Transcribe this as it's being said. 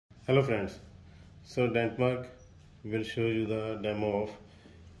Hello friends, so Dentmark will show you the demo of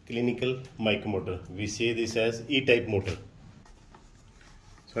clinical micromotor. We say this as E-type motor.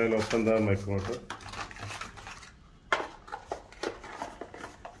 So I'll open the micromotor.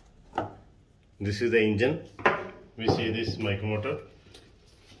 This is the engine. We say this micromotor.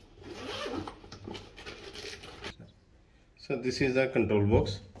 So this is the control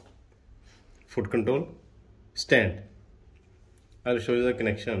box, foot control, stand. I'll show you the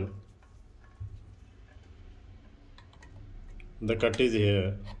connection. The cut is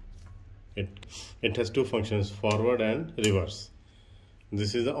here. It has two functions, forward and reverse.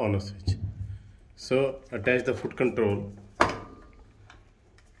 This is the on off switch. So attach the foot control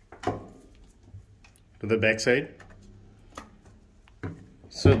to the back side.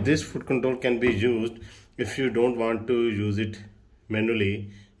 So this foot control can be used if you don't want to use it manually.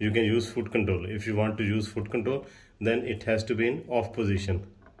 You can use foot control. If you want to use foot control, then it has to be in off position.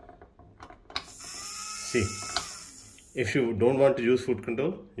 See, if you don't want to use foot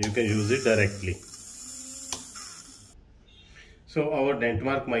control, you can use it directly. So our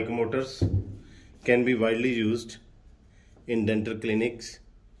Dentmark micromotors can be widely used in dental clinics,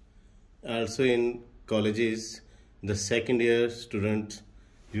 also in colleges. The second year students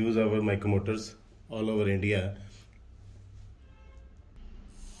use our micromotors all over India.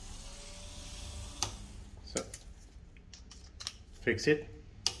 So fix it.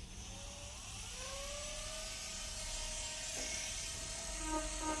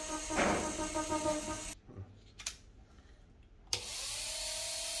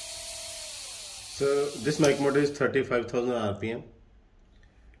 So this micromotor is 35,000 RPM.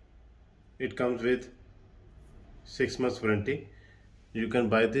 It comes with 6 months warranty. You can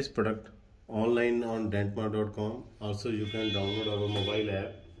buy this product online on dentmark.com. Also you can download our mobile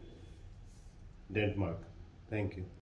app Dentmark. Thank you.